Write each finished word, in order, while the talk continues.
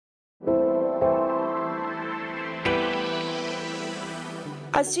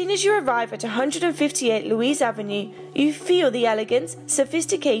As soon as you arrive at 158 Louise Avenue, you feel the elegance,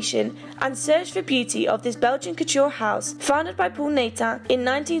 sophistication and search for beauty of this Belgian couture house, founded by Paul Natan in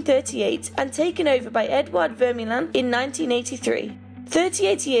 1938 and taken over by Edouard Vermeulen in 1983.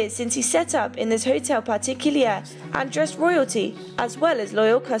 38 years since he set up in this hotel particulier and dressed royalty as well as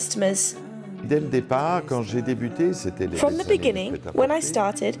loyal customers. From the beginning, when I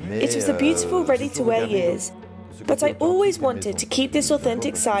started, it was the beautiful ready-to-wear years. But I always wanted to keep this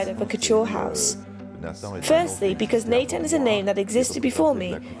authentic side of a couture house. Firstly, because Natan is a name that existed before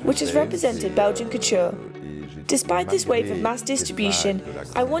me, which has represented Belgian couture. Despite this wave of mass distribution,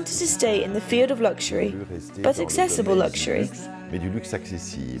 I wanted to stay in the field of luxury, but accessible luxury.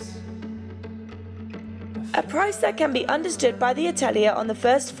 A price that can be understood by the atelier on the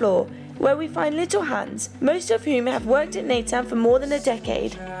first floor, where we find little hands, most of whom have worked at Natan for more than a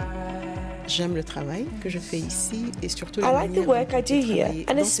decade. I like the work I do here,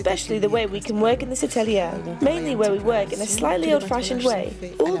 and especially the way we can work in this atelier, mainly where we work in a slightly old-fashioned way.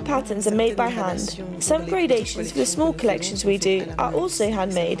 All patterns are made by hand. Some gradations for the small collections we do are also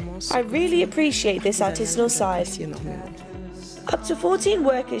handmade. I really appreciate this artisanal side. Up to 14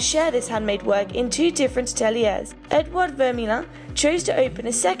 workers share this handmade work in 2 different ateliers. Edouard Vermeulen chose to open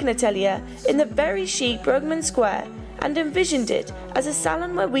a second atelier in the very chic Brugman Square and envisioned it as a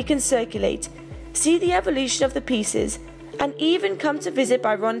salon where we can circulate, see the evolution of the pieces, and even come to visit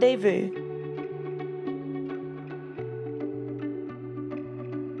by rendezvous.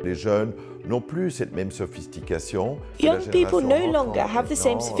 Young people no longer have the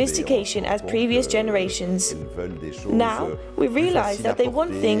same sophistication as previous generations. Now, we realize that they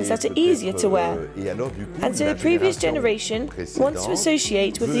want things that are easier to wear, and so the previous generation wants to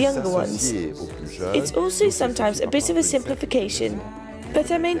associate with the younger ones. It's also sometimes a bit of a simplification, but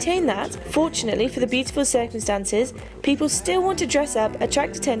I maintain that, fortunately for the beautiful circumstances, people still want to dress up,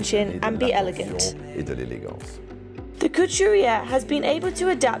 attract attention and be elegant. The couturier has been able to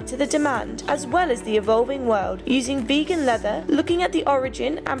adapt to the demand as well as the evolving world, using vegan leather, looking at the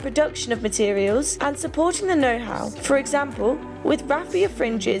origin and production of materials, and supporting the know-how, for example, with raffia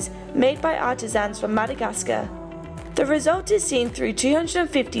fringes made by artisans from Madagascar. The result is seen through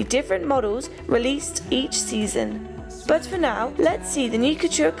 250 different models released each season. But for now, let's see the new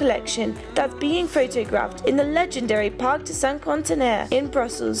couture collection that's being photographed in the legendary Parc de Saint-Contenaire in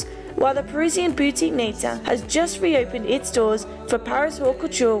Brussels, while the Parisian boutique Natan has just reopened its doors for Paris Haute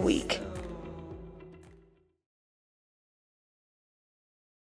Couture Week.